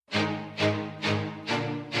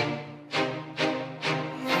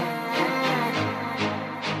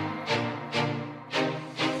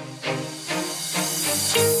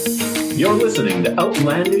You're listening to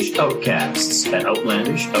Outlandish Outcasts at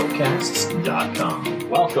OutlandishOutcasts.com.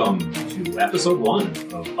 Welcome to episode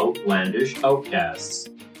 1 of Outlandish Outcasts.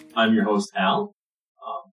 I'm your host, Al.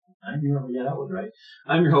 I didn't remember get out with right.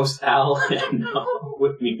 I'm your host, Al, and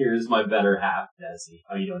with me here is my better half, Desi.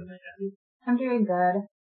 How are you doing today, Desi? I'm doing good.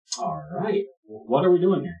 All right. What are we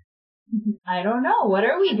doing here? I don't know. What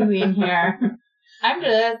are we doing here?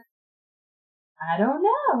 I don't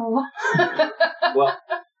know. Well,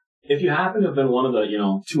 if you happen to have been one of the,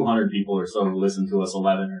 200 people or so who listened to us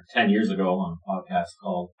 11 or 10 years ago on a podcast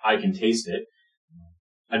called I Can Taste It,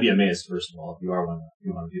 I'd be amazed, first of all, if you are one of the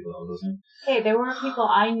 200 people that was listening. Hey, there were people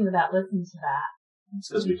I knew that listened to that. It's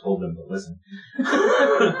because we told them to listen.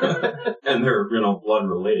 And they're, blood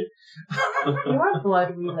related. You are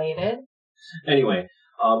blood related. Anyway,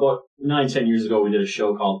 about 9-10 years ago, we did a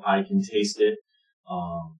show called I Can Taste It.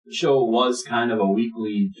 The show was kind of a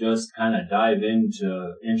weekly, just kind of dive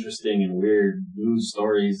into interesting and weird news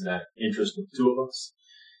stories that interest the two of us.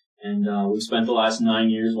 And we've spent the last 9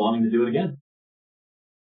 years wanting to do it again.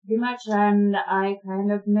 Pretty much, and I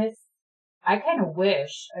kind of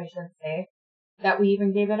wish, I should say, that we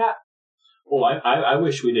even gave it up. Oh, I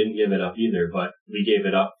wish we didn't give it up either, but we gave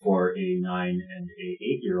it up for a 9 and a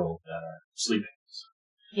 8-year-old that are sleeping.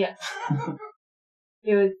 Yes.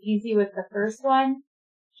 It was easy with the first one.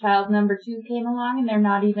 Child number 2 came along, and they're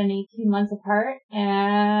not even 18 months apart,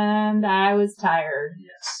 and I was tired.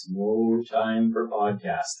 Yes, no time for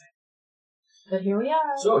podcasting. But here we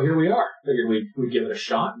are. So here we are. Figured we'd give it a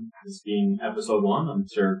shot. This being episode 1, I'm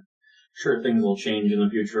sure things will change in the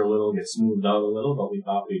future a little, get smoothed out a little, but we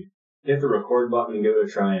thought we'd hit the record button and give it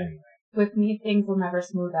a try anyway. With me, things will never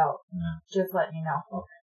smooth out. Yeah. Just letting you know.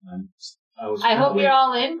 Okay. I hope you're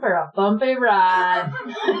all in for a bumpy ride.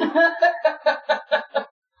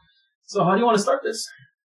 So how do you want to start this?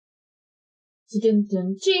 Dun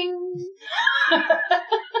dun ching.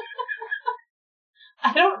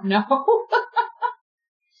 I don't know.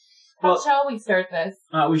 How shall we start this?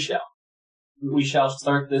 We shall. We shall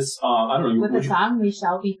start this, I don't know. With the song, We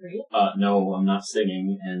Shall Be Free? No, I'm not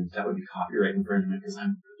singing, and that would be copyright infringement because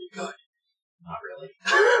I'm really good. Not really.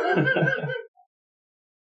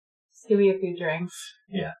 Just give me a few drinks.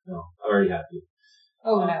 Yeah, no, I already have to.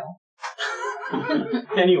 Oh, no.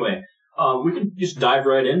 Anyway, we can just dive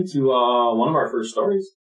right into one of our first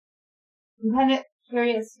stories. I'm kind of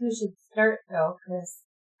curious who should start, though, because...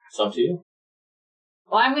 It's up to you.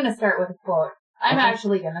 Well, I'm going to start with a quote. I'm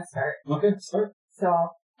actually going to start. Okay, start. So,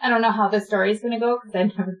 I don't know how the story's going to go, because I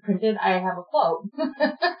never printed. I have a quote.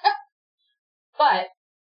 But,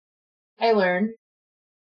 I learned.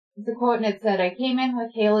 It's a quote, and it said, I came in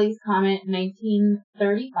with Halley's Comet in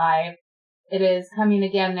 1935. It is coming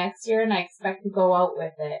again next year, and I expect to go out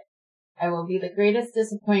with it. I will be the greatest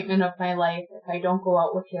disappointment of my life if I don't go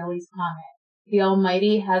out with Halley's Comet. The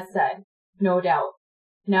Almighty has said, no doubt.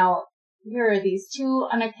 Now, here are these two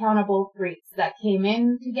unaccountable freaks that came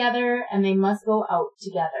in together, and they must go out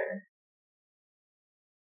together.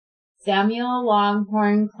 Samuel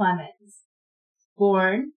Longhorn Clemens,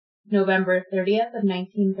 born November 30th of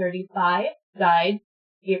 1935, died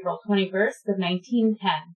April 21st of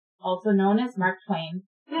 1910, also known as Mark Twain.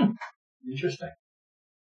 Interesting.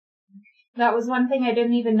 That was one thing I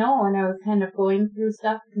didn't even know when I was kind of going through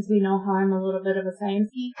stuff, because we know how I'm a little bit of a science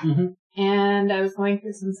geek. Mm-hmm. And I was going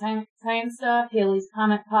through some science stuff. Halley's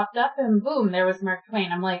Comet popped up, and boom, there was Mark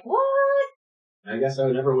Twain. I'm like, what? I guess I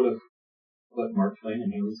never would have put Mark Twain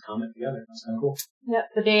and Halley's Comet together. That's kind of cool. Yep,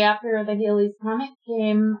 the day after the Halley's Comet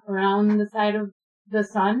came around the side of the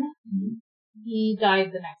sun, he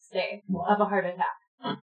died the next day of a heart attack.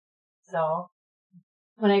 So,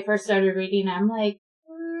 when I first started reading, I'm like,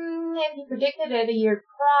 if he predicted it a year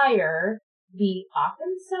prior, the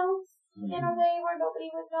often self in a way where nobody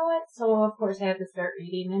would know it. So, of course, I had to start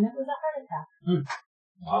reading, and it was a heart attack.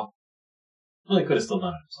 Wow. Well, they could have still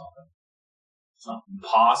done it himself. It's not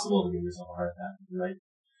impossible to give yourself a heart attack, right?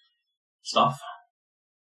 Stuff.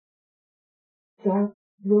 Don't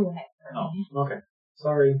ruin it for me. Okay.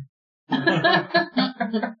 Sorry.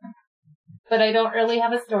 But I don't really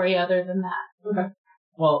have a story other than that. Okay.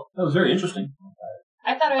 Well, that was very interesting.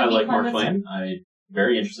 I thought it would be like fun Mark Twain. I'm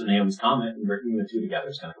very interested in Halley's Comet, and bringing the two together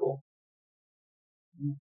is kind of cool.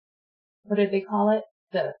 What did they call it?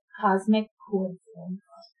 The cosmic coincidence.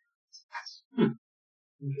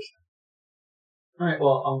 Interesting. All right.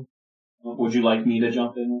 Well, would you like me to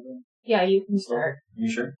jump in with it? Yeah, you can start. Are you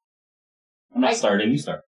sure? I'm not starting. You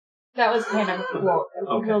start. That was kind of a quote. It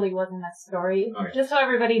Okay. really wasn't a story. Okay. Just so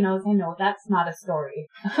everybody knows, I know that's not a story.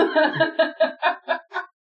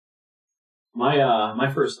 My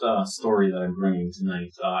first story that I'm bringing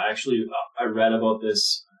tonight, I read about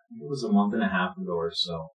this it was a month and a half ago or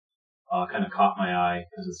so, kind of caught my eye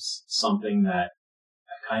because it's something that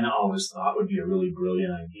I kind of always thought would be a really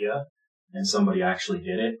brilliant idea, and somebody actually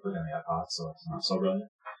did it, but then they got caught, so it's not so brilliant.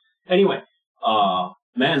 Anyway,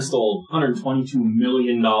 man stole $122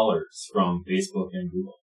 million from Facebook and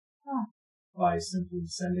Google by simply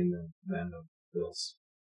sending them random bills.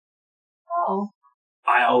 Oh.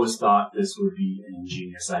 I always thought this would be an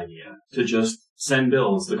ingenious idea, to just send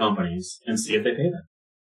bills to companies and see if they pay them.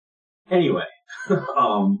 Anyway,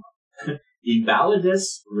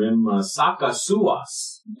 Ivaldis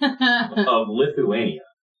Rimsakasuos of Lithuania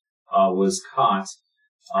was caught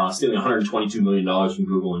stealing $122 million from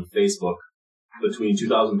Google and Facebook between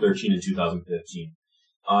 2013 and 2015.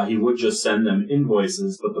 He would just send them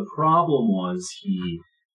invoices, but the problem was he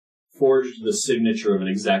forged the signature of an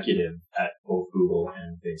executive at both Google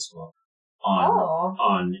and Facebook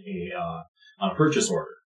on a purchase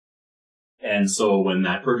order. And so when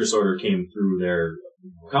that purchase order came through their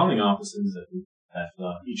accounting offices at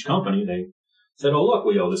each company, they said, "Oh, look,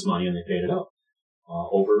 we owe this money," and they paid it out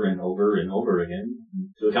over and over and over again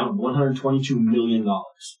to the count of $122 million.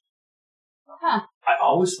 Huh. I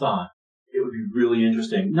always thought it would be really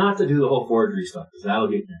interesting not to do the whole forgery stuff, because that'll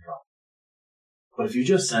get you in trouble. But if you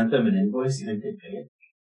just sent them an invoice, you think they'd pay it?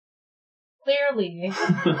 Clearly.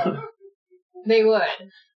 They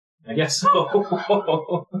would. I guess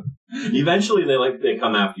so. Eventually, they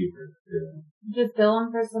come after you for just bill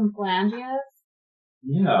them for some phalanges?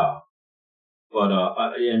 Yeah. But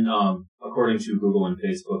according to Google and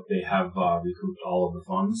Facebook, they have recouped all of the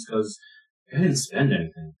funds because they didn't spend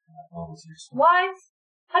anything all those years. What?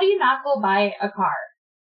 How do you not go buy a car?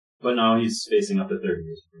 But now he's facing up to 30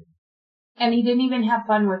 years. And he didn't even have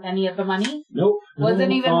fun with any of the money? Nope.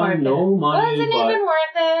 Wasn't even worth it. No money. Wasn't even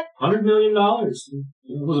worth it. $100 million.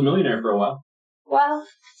 He was a millionaire for a while. Well,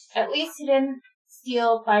 at least he didn't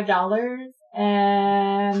steal $5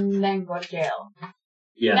 and then go to jail.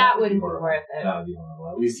 Yeah, that wouldn't be worth it. That would be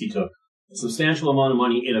horrible. At least he took a substantial amount of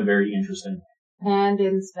money in a very interesting way. And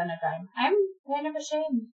didn't spend a dime. I'm kind of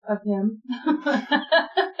ashamed of him.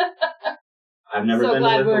 I've never been to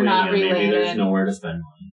Lithuania. Maybe there's nowhere to spend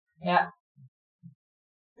money. Yeah.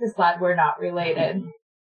 Just glad we're not related.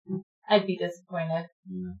 I'd be disappointed.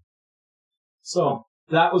 Yeah. So,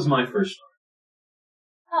 that was my first story.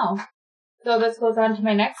 Oh. So this goes on to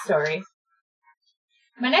my next story.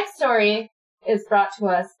 My next story is brought to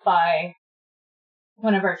us by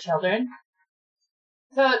one of our children.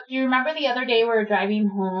 So, do you remember the other day we were driving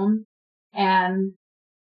home and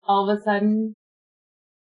all of a sudden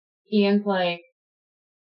Ian's like,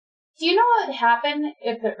 "Do you know what would happen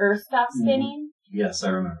if the earth stopped spinning?" Yes, I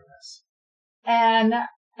remember this. And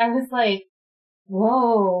I was like,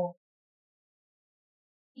 whoa.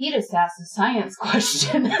 He just asked a science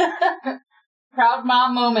question. Proud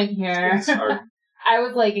mom moment here. I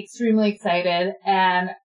was like extremely excited, and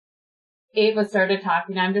Ava started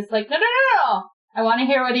talking. I'm just like, no. I want to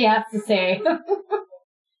hear what he has to say.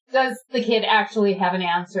 Does the kid actually have an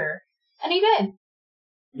answer? And he did.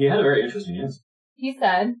 He had a very interesting answer. He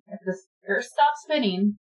said, if the earth stopped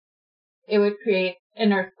spinning, it would create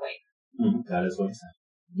an earthquake. That is what he said.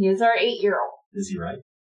 He is our 8-year-old. Is he right?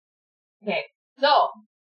 Okay, so,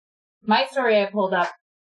 my story I pulled up.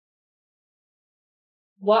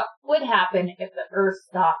 What would happen if the earth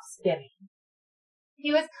stopped spinning?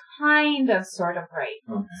 He was kind of sort of right.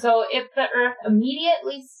 Okay. So if the earth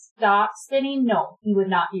immediately stopped spinning, no, he would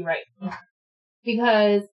not be right. Okay.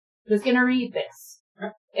 Because, I'm just going to read this.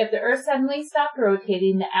 If the earth suddenly stopped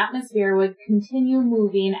rotating, the atmosphere would continue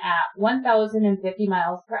moving at 1,050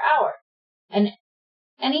 miles per hour. And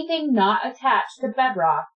anything not attached to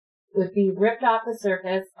bedrock would be ripped off the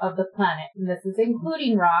surface of the planet. And this is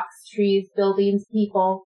including rocks, trees, buildings,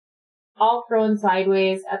 people, all thrown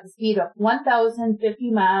sideways at the speed of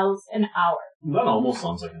 1,050 miles an hour. That almost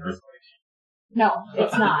sounds like an earthquake. No,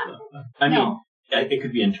 it's not. I mean, it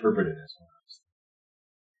could be interpreted as one.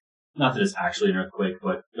 Not that it's actually an earthquake,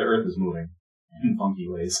 but the earth is moving in funky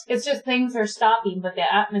ways. It's just things are stopping, but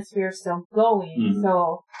the atmosphere is still going.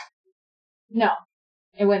 So, no,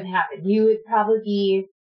 it wouldn't happen. You would probably be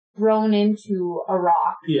thrown into a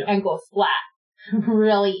rock and go splat.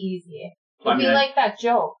 Really easy. It'd be like that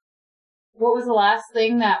joke. What was the last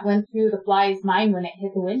thing that went through the fly's mind when it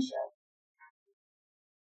hit the windshield?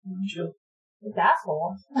 Windshield? It's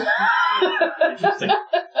asshole. Interesting.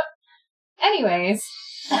 Anyways.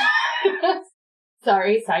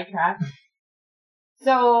 Sorry, sidetrack.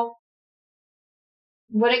 So,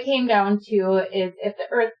 what it came down to is if the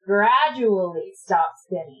earth gradually stops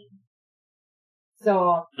spinning.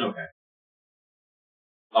 So, okay.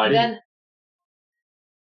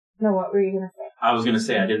 No, what were you going to say? I was going to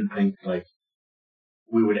say, I didn't think, like,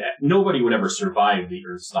 nobody would ever survive the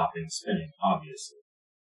Earth stopping spinning, obviously.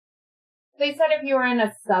 They said if you were in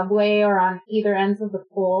a subway or on either ends of the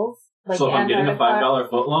poles, like so if I'm getting a $5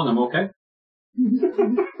 footlong, I'm okay?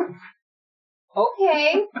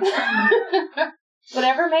 Okay.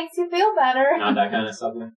 Whatever makes you feel better. Not that kind of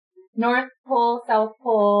subway? North Pole, South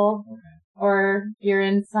Pole, Okay. or you're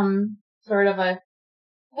in some sort of a...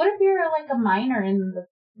 What if you're like a miner in the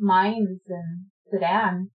mines in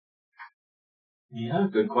Sudan? Yeah,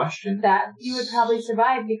 good question. That you would probably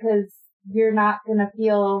survive because you're not going to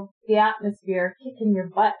feel the atmosphere kicking your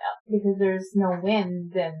butt up because there's no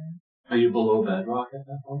wind and... Are you below bedrock at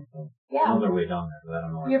that point, though? Yeah. I know they're way down there, but I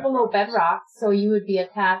don't know where you're below bedrock, so you would be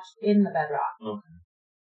attached in the bedrock.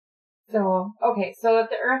 Okay. So if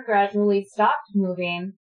the Earth gradually stopped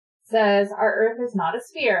moving, says our Earth is not a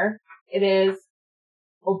sphere, it is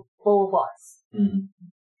a bulbous. Mm-hmm.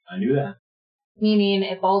 I knew that. Meaning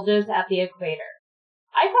it bulges at the equator.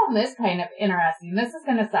 I found this kind of interesting. This is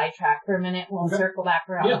going to sidetrack for a minute. We'll circle back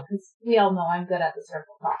around because we all know I'm good at the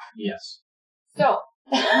circle talk. Yes. So,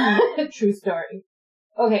 true story.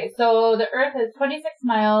 Okay, so the Earth is 26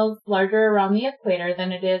 miles larger around the equator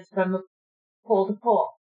than it is from the pole to pole.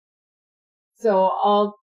 So,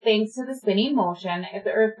 all thanks to the spinning motion, if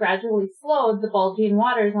the Earth gradually slowed, the bulging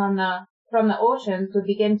waters from the oceans would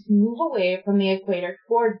begin to move away from the equator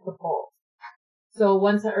towards the poles. So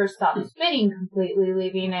once the Earth stopped spinning completely,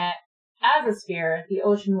 leaving it as a sphere, the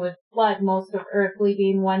ocean would flood most of Earth,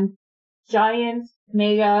 leaving one giant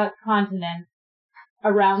mega continent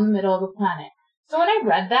around the middle of the planet. So when I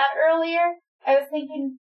read that earlier, I was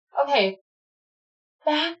thinking, okay,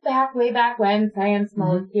 way back when science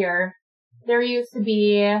mode here, there used to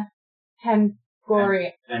be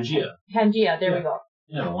Pangaea. Pangaea, there we go.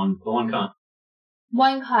 Yeah, the one continent.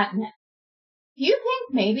 One continent. Do you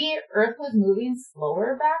think maybe Earth was moving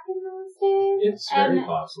slower back in those days? It's very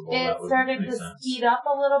possible. It started to speed up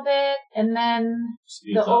a little bit, and then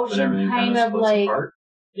the ocean kind of like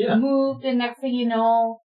moved, and next thing you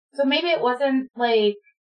know, so maybe it wasn't like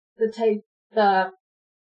the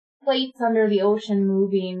plates under the ocean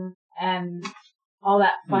moving and all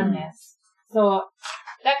that funness. So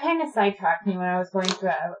that kind of sidetracked me when I was going through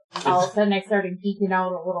it. All of a sudden I started geeking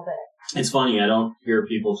out a little bit. It's funny, I don't hear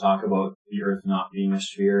people talk about the Earth not being a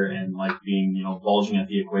sphere and like being, bulging at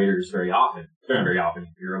the equators very often. Very, very often you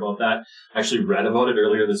hear about that. I actually read about it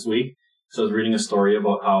earlier this week. So I was reading a story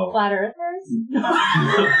about how... Flat Earthers? No,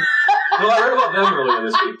 I heard about them earlier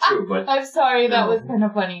this week too, but... I'm sorry, that was kind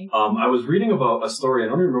of funny. I was reading about a story, I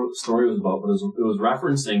don't remember what the story was about, but it was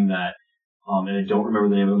referencing that, and I don't remember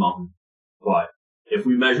the name of the mountain, but if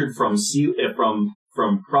we measured from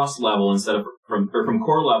crust level instead of from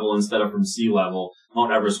core level instead of from sea level,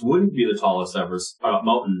 Mount Everest wouldn't be the tallest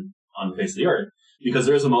mountain on the face of the Earth, because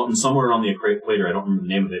there's a mountain somewhere around the equator, I don't remember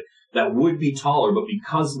the name of it, that would be taller, but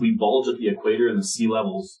because we bulge at the equator and the sea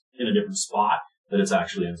level's in a different spot, that it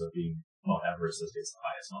actually ends up being Mount Everest as it's the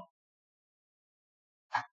highest mountain.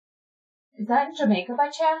 Is that in Jamaica by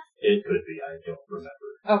chance? It could be, I don't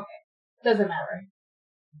remember. Okay, doesn't matter.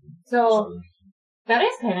 So that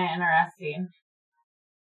is kind of interesting.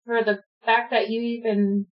 For the fact that you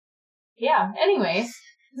even, anyway.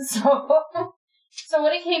 So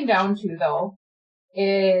what it came down to, though,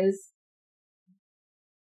 is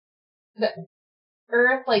the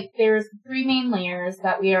Earth, like, there's 3 main layers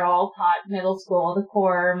that we are all taught in middle school, the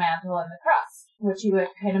core, mantle, and the crust, which you would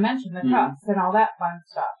kind of mention, the crust and all that fun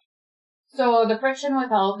stuff. So the friction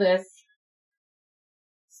with all this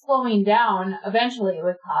slowing down, eventually it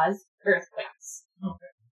would cause earthquakes.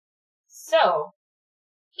 Okay. So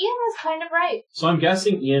Ian was kind of right. So I'm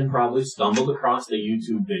guessing Ian probably stumbled across the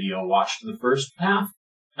YouTube video, watched the first half,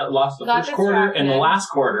 lost the first quarter and the last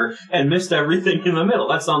quarter, and missed everything in the middle.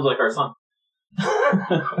 That sounds like our son.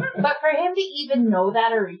 But for him to even know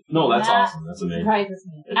that or that's awesome. That's amazing. Surprises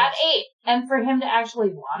me. At 8, and for him to actually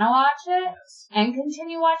want to watch it and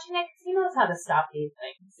continue watching it, because he knows how to stop these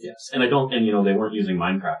things. Yes, and they weren't using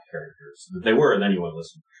Minecraft characters. If they were, then you would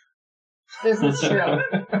listen. This is true.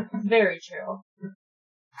 Very true.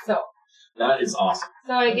 So. That is awesome.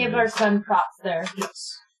 So I give our son props there.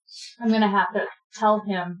 Yes. I'm going to have to tell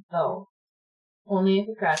him, though, only if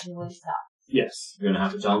it gradually stops. Yes, you're going to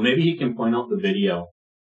have to tell him. Maybe he can point out the video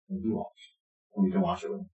that he watched, and we can watch it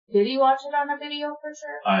with him. Did he watch it on a video for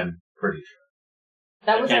sure? I'm pretty sure.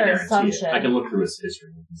 That was our assumption. I can look through his history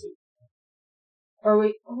and see. Or he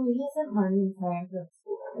isn't learning science at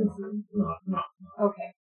school, is he? No.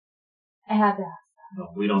 Okay. I had to ask. No,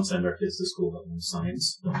 we don't send our kids to school that learns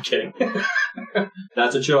science. No, I'm kidding.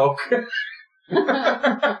 That's a joke.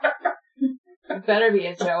 It better be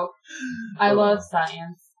a joke. I love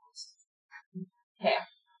science. Okay.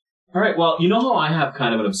 All right. Well, you know how I have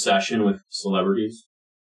kind of an obsession with celebrities?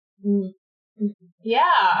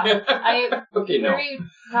 Yeah. Okay, no.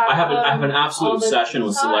 I have an absolute obsession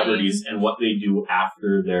with celebrities and what they do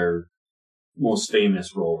after their most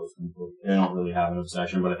famous role is complete. I don't really have an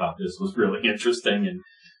obsession, but I thought this was really interesting, and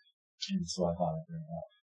so I thought I'd bring it up.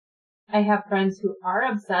 I have friends who are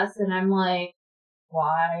obsessed, and I'm like,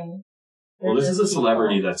 why? Well, this is a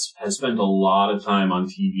celebrity that has spent a lot of time on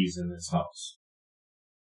TVs in this house.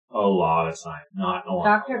 A lot of time. Not in a while.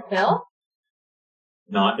 Dr. Phil?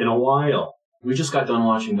 Not in a while. We just got done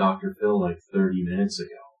watching Dr. Phil like 30 minutes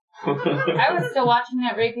ago. I was still watching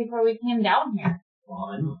it right before we came down here. Well,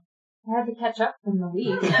 I know. I had to catch up from the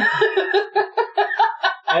week.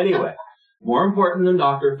 Anyway, more important than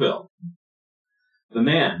Dr. Phil, the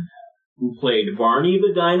man who played Barney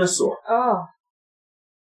the dinosaur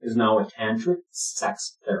is now a tantric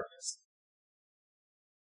sex therapist.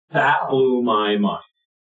 That blew my mind.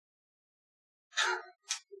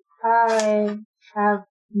 I have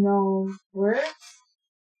no words.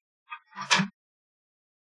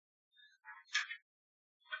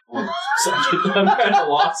 I'm kind of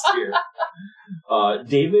lost here.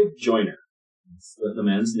 David Joyner, that's the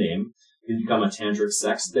man's name. He's become a tantric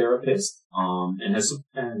sex therapist, and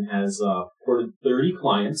has supported 30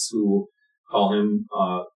 clients who call him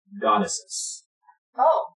goddesses.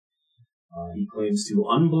 He claims to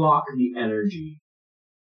unblock the energy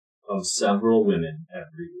of several women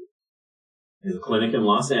every week. He has a clinic in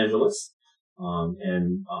Los Angeles,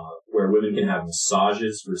 and where women can have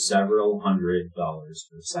massages for several $100s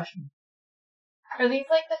per session. Are these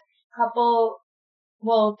like the couple?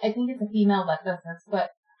 Well, I think it's a female that does this,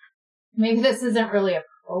 but maybe this isn't really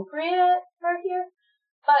appropriate for here.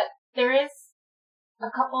 But there is a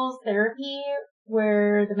couple's therapy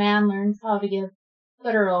where the man learns how to give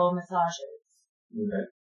clitoral massages. Okay.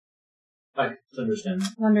 I understand.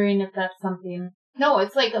 Wondering if that's something. No,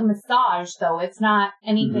 it's like a massage, though. It's not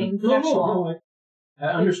anything sexual. No.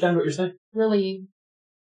 I understand what you're saying. Really.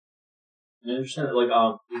 I understand it. Like,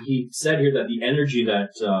 he said here that the energy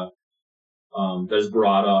that's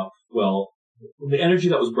brought up, the energy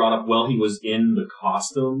that was brought up while he was in the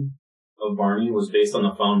costume of Barney was based on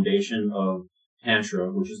the foundation of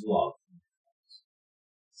Tantra, which is love.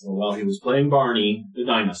 So while he was playing Barney, the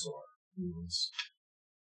dinosaur, he was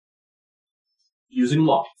using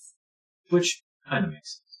love, which kind of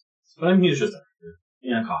makes sense. But I mean, he was just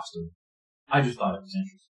in a costume. I just thought it was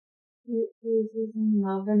interesting. He was using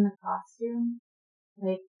love in the costume?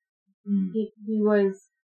 Like, he was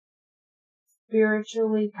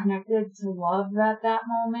spiritually connected to love at that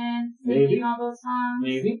moment, singing all those songs?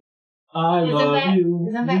 Maybe. Love you.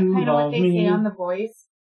 Isn't that kind of what they say on The Voice?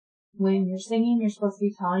 When you're singing, you're supposed to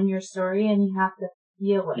be telling your story, and you have to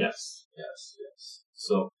feel it. Yes.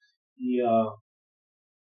 So, he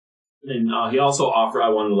also I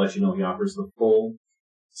wanted to let you know, he offers the full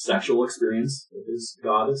sexual experience with his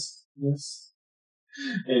goddessness.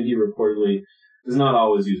 And he reportedly does not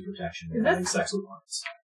always use protection when having sex with clients.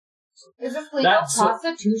 Is this legal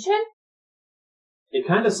prostitution? It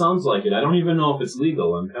kind of sounds like it. I don't even know if it's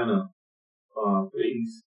legal. I'm kind of,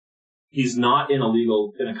 he's not in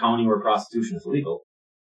a county where prostitution is legal.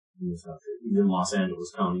 He's in Los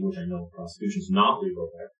Angeles County, which I know prostitution is not legal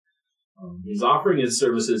there. He's offering his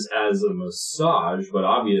services as a massage, but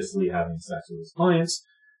obviously having sex with his clients.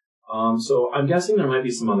 So I'm guessing there might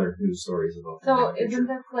be some other news stories about that. So isn't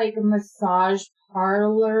this like a massage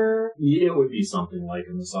parlor? Yeah, it would be something like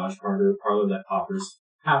a massage parlor that offers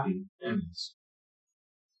happy endings.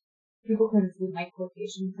 People couldn't see my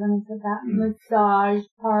quotations when I said that. Massage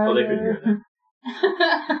parlor. Oh, they could hear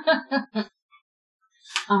that.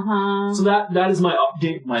 So that is my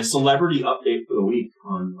update, my celebrity update for the week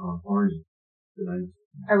on Barney.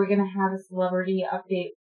 Are we going to have a celebrity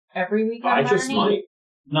update every week on Barney? I just might.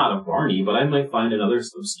 Not of Barney, but I might find another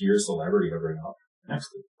obscure celebrity to bring up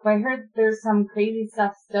next week. Well, I heard there's some crazy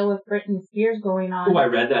stuff still with Britney Spears going on. Oh, I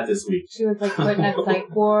read that this week. She was like put in a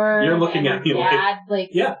psych ward. You're looking at me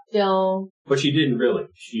still. But she didn't really.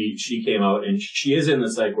 She came out and she is in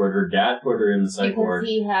the psych ward. Her dad put her in the psych ward.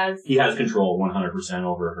 He has control 100%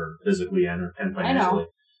 over her physically and financially.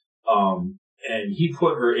 I know. And he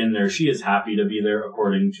put her in there. She is happy to be there,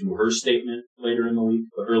 according to her statement later in the week.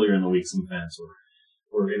 But earlier in the week, some fans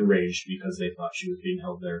were enraged because they thought she was being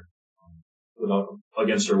held there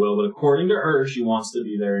against her will. But according to her, she wants to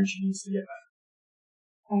be there and she needs to get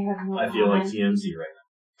back. I feel like TMZ right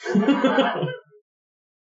now.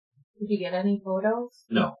 Did you get any photos?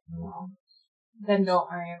 No. Then don't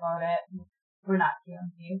worry about it. We're not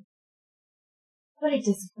TMZ. But What a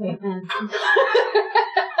disappointment.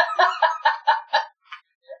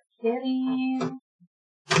 Kidding.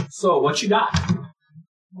 So, what you got?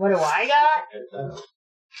 What do I got?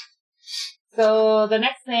 So, the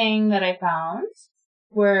next thing that I found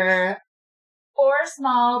were 4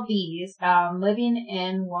 small bees found living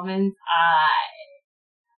in woman's eye.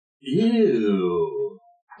 Ew.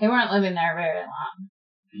 They weren't living there very long.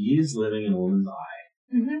 Bees living in a woman's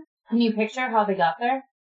eye. Mm-hmm. Can you picture how they got there?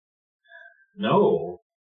 No.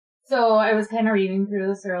 So I was kind of reading through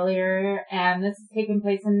this earlier, and this is taking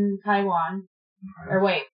place in Taiwan. Okay. Or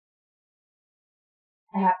wait.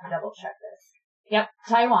 I have to double check this. Yep,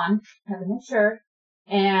 Taiwan. I have to make sure.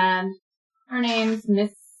 And her name's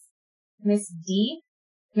Miss D?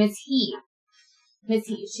 Miss He. Miss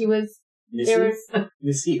He. She was... Missy?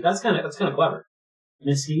 Miss He. That's kind of clever.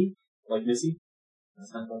 Miss He? Like Missy?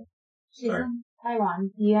 That's not clever. She's in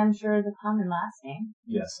Taiwan. He, I'm sure, is a common last name.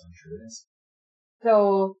 Yes, I'm sure it is.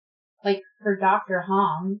 So, like, for Dr.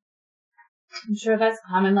 Hong, I'm sure that's a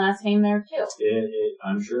common last name there, too.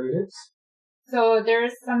 I'm sure it is. So,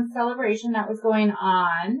 there's some celebration that was going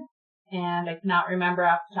on, and I cannot remember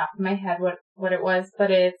off the top of my head what it was,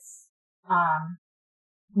 but it's,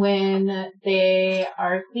 when they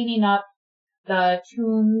are cleaning up the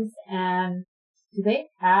tombs, and do they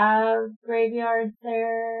have graveyards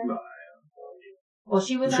there? No, well,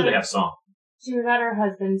 she was I'm sure they have some. She was at her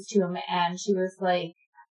husband's tomb, and she was, like,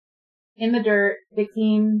 in the dirt,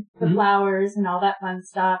 fixing the flowers and all that fun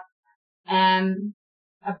stuff, and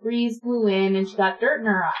a breeze blew in, and she got dirt in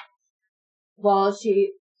her eye. Well,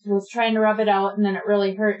 she was trying to rub it out, and then it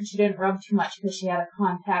really hurt, and she didn't rub too much because she had a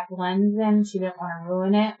contact lens in. She didn't want to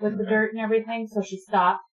ruin it with the dirt and everything, so she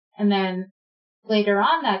stopped. And then later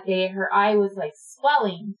on that day, her eye was, like,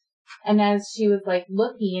 swelling, and as she was, like,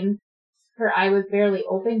 looking, her eye was barely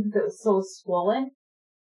open because it was so swollen.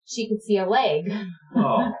 She could see a leg.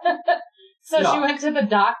 Oh. So she went to the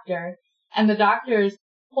doctor, and the doctor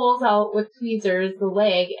pulls out with tweezers the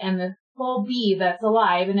leg and the whole bee that's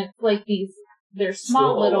alive, and it's like they're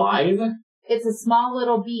small Still little alive? bees. It's a small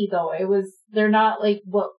little bee, though. They're not like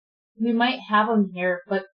what, we might have them here,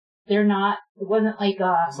 but they're not, it wasn't like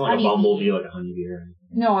a It's not like a bumblebee, like a honeybee or anything.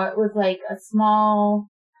 No, it was like a small,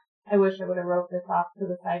 I wish I would have wrote this off to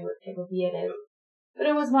the side what type of bee it is. But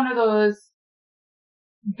it was one of those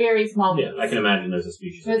very small bees. Yeah, I can imagine there's a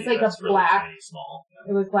species It was of bee like that's a really black, tiny, small.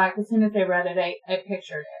 Yeah. It was black. As soon as I read it, I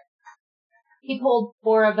pictured it. He pulled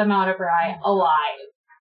 4 of them out of her eye alive.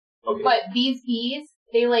 Okay. But these bees,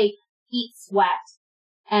 they like eat sweat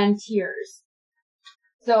and tears.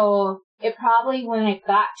 So it probably, when it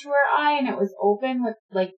got to her eye and it was open with,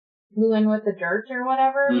 like, blew in with the dirt or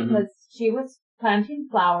whatever, because she was planting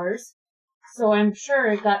flowers. So I'm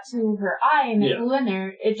sure it got to her eye and it blew in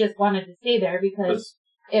there. It just wanted to stay there because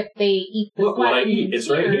if they eat the look sweat what I and eat, it's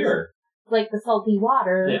right here. Like the salty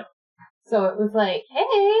water. Yeah. So it was like,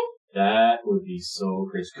 hey. That would be so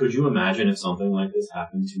crazy. Could you imagine if something like this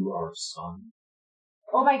happened to our son?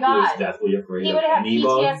 Oh my God. He was deathly afraid he of would have any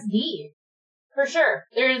bug. PTSD. For sure.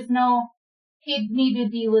 There is no, he'd need to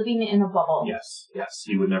be living in a bubble. Yes.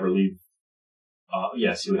 He would never leave.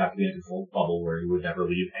 Yes, he would have to be in a controlled bubble where he would never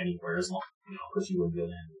leave anywhere as long, because he wouldn't be able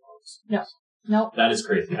to handle bugs. No. That is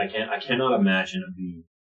crazy. I cannot imagine a bee.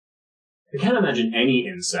 I can't imagine any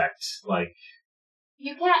insect, like.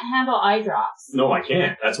 You can't handle eye drops. No, I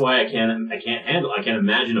can't. That's why I can't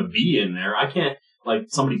imagine a bee in there. I can't, like,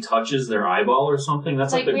 somebody touches their eyeball or something.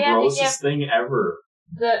 That's like the grossest thing ever.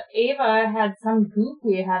 Ava had some goop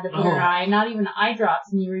we had to put in her eye, not even eye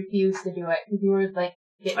drops, and you refused to do it because you were like,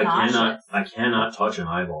 nauseous. I cannot touch an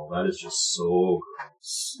eyeball. That is just so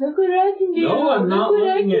gross. Look what I can do. No, I'm not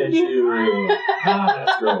looking at you.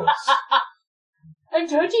 That's gross. I'm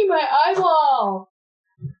touching my eyeball.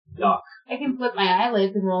 Yuck. I can flip my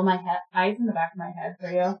eyelids and roll my eyes in the back of my head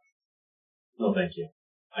for you. No, thank you.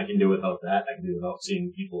 I can do without that. I can do without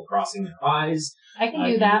seeing people crossing their eyes. I can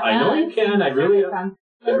do that. I know you can. I really,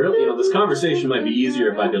 this conversation might be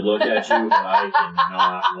easier if I could look at you, but I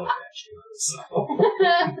cannot look at you. So.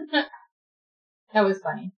 That was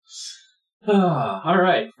funny. All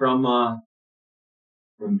right, from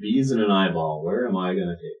bees and an eyeball, where am I going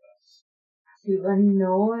to take us? To a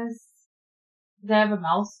nose. I have a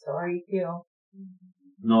mouse story too.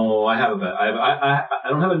 No, I have I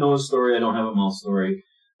don't have a nose story. I don't have a mouse story,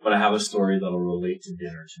 but I have a story that'll relate to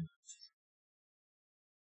dinner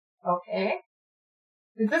tonight. Okay.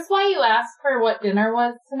 Is this why you asked for what dinner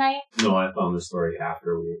was tonight? No, I found the story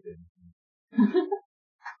after we ate dinner.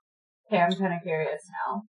 Okay, I'm kind of curious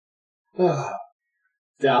now.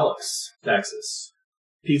 Dallas, Texas.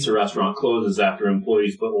 Pizza restaurant closes after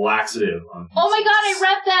employees put laxative on pizza. Oh my God, I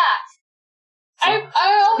read that!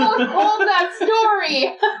 I almost told that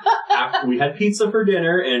story. After we had pizza for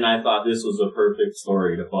dinner, and I thought this was a perfect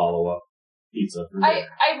story to follow up pizza for dinner.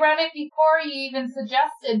 I read it before you even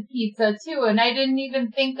suggested pizza, too, and I didn't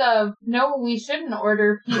even think of, no, we shouldn't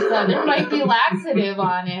order pizza. There might be laxative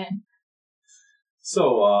on it.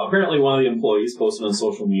 So, apparently one of the employees posted on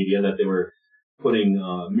social media that they were putting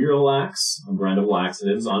Miralax, a brand of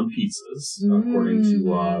laxatives, on pizzas, according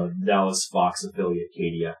to Dallas Fox affiliate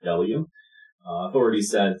KDFW. Authorities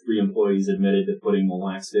said 3 employees admitted to putting the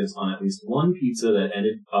laxatives on at least one pizza that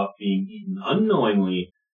ended up being eaten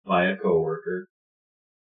unknowingly by a coworker.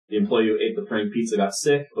 The employee who ate the prank pizza got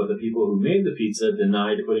sick, but the people who made the pizza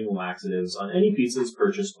denied putting laxatives on any pizzas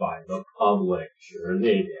purchased by the public. Sure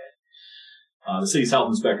they did. The city's health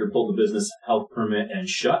inspector pulled the business health permit and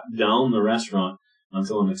shut down the restaurant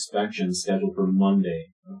until an inspection scheduled for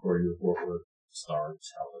Monday, according to the Fort Worth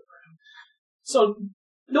Star-Telegram. So,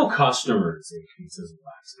 no customers ate pizzas with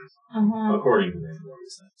laxatives, according to the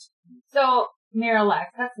employees. So, Miralax,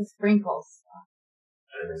 that's the sprinkles stuff.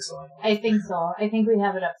 I think so. I think so. I think we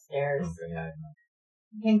have it upstairs. Okay, I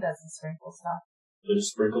think that's the sprinkle stuff. They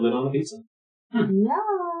just sprinkled it on the pizza. Yeah.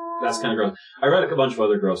 That's kind of gross. I read a bunch of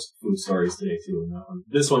other gross food stories today, too. And that one.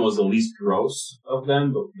 This one was the least gross of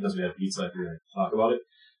them, but because we had pizza, I figured I'd talk about it.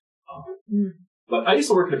 But I used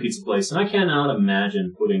to work at a pizza place, and I cannot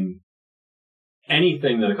imagine putting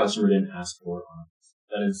anything that a customer didn't ask for on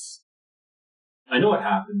it. That is... I know it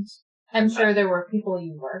happens. I'm sure there were people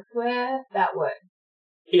you worked with that would.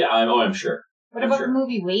 Yeah, I'm sure. What about the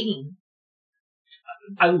movie Waiting?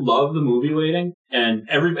 I love the movie Waiting, and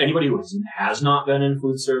anybody who has not been in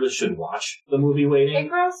food service should watch the movie Waiting. It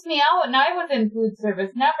grossed me out when I was in food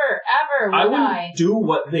service. Never, ever would I. Wouldn't do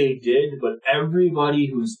what they did, but everybody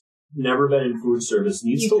who's never been in food service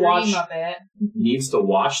needs to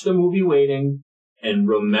watch the movie Waiting and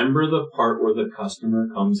remember the part where the customer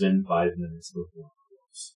comes in 5 minutes before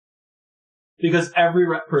close. Because every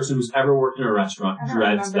person who's ever worked in a restaurant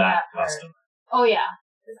dreads that customer. Oh, yeah.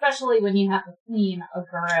 Especially when you have to clean a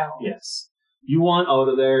grill. Yes. You want out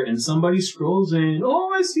of there and somebody scrolls in,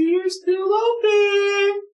 oh, I see you're still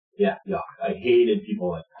open. Yeah, yuck. I hated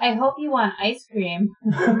people like that. I hope you want ice cream.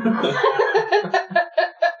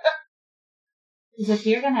 Because if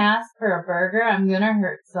you're going to ask for a burger, I'm going to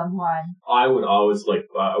hurt someone. I would always, when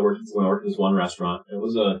I worked at this one restaurant, it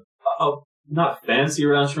was a not a fancy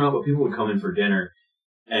restaurant, but people would come in for dinner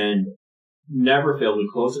and never failed. We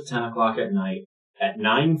closed at 10 o'clock at night. At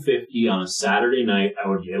 9:50 on a Saturday night, I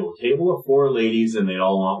would get a table of 4 ladies, and they'd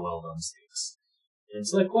all want well-done steaks. And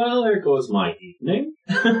it's like, well, there goes my evening.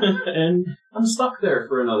 And I'm stuck there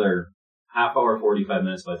for another half hour, 45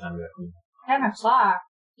 minutes by the time we got cleaned up. 10 o'clock?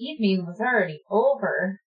 Evening was already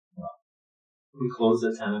over. Well, we closed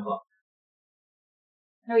at 10 o'clock.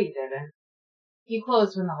 No, you didn't. You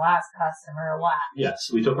closed when the last customer left.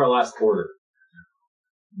 Yes, we took our last order.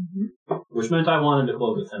 Mm-hmm. Which meant I wanted to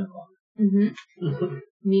close at 10 o'clock. Mm-hmm.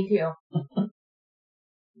 Me too.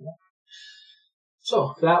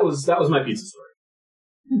 So that was my pizza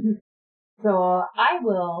story. So I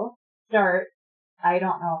will start. I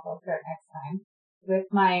don't know if I'll start next time with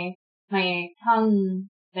my tongue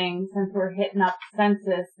thing, since we're hitting up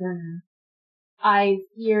census and eyes,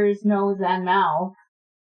 ears, nose, and mouth.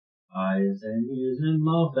 Eyes and ears and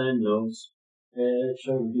mouth and nose. Head,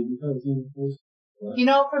 shoulder, nose. You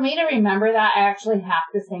know, for me to remember that, I actually have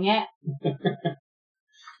to sing it.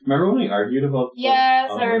 Remember when we argued about...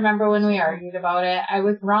 Yes, I remember when we argued about it. I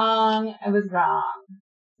was wrong.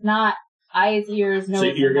 Not eyes, ears, nose, So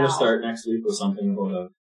you're going to mouth. start next week with something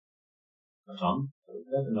about a tongue?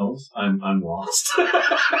 A nose? I'm lost.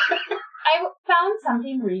 I found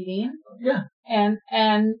something reading. Yeah. And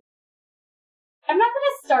I'm not going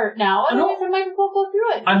to start now. Otherwise, I might as well go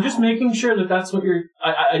through it. I'm just making sure that that's what you're...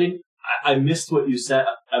 I missed what you said.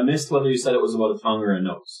 I missed whether you said it was about a tongue or a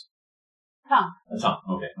nose. Tongue. A tongue.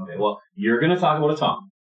 Okay. Well, you're going to talk about a tongue.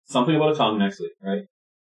 Something about a tongue next week, right?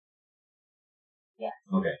 Yeah.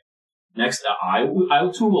 Okay. Next, I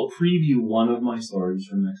too will preview one of my stories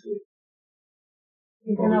from next week.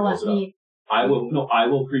 You're going to let me... I will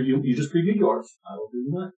preview... You just preview yours. I will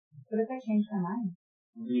preview mine. What if I change my mind?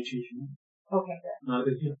 I'm going to change your mind. Okay, good. Not a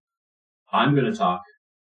big deal. I'm going to talk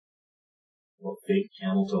about fake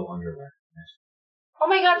camel toe underwear. Oh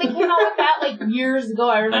my god, they came out with that years ago.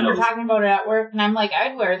 I remember talking about it at work, and I'm like,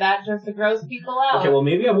 I'd wear that just to gross people out. Okay, well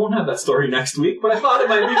maybe I won't have that story next week, but I thought it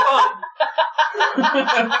might be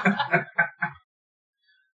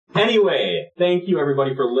fun. Anyway, thank you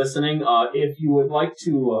everybody for listening. If you would like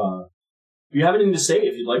to, if you have anything to say,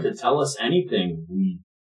 if you'd like to tell us anything, we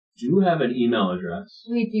do have an email address.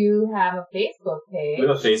 We do have a Facebook page. We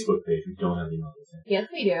have a Facebook page. We don't have an email address. Yes,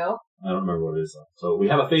 we do. I don't remember what it is, though. So we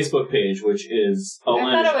have a Facebook page, which is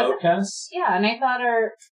Outlandish Outcasts. Yeah, and I thought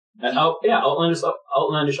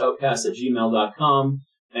outlandishoutcasts@gmail.com.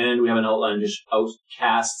 And we have an Outlandish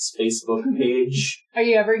Outcasts Facebook page. Are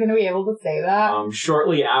you ever going to be able to say that?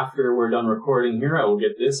 Shortly after we're done recording here, I will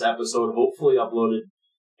get this episode hopefully uploaded.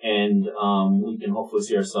 And we can hopefully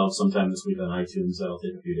see ourselves sometime this week on iTunes. That'll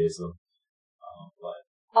take a few days, though.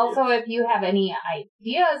 Also, if you have any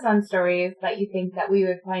ideas on stories that you think that we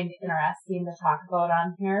would find interesting to talk about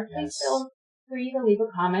on here, please feel free to leave a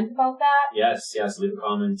comment about that. Yes, leave a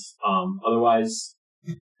comment. Otherwise,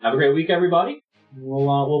 have a great week, everybody.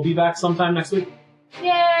 We'll be back sometime next week.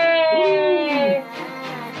 Yay! Woo!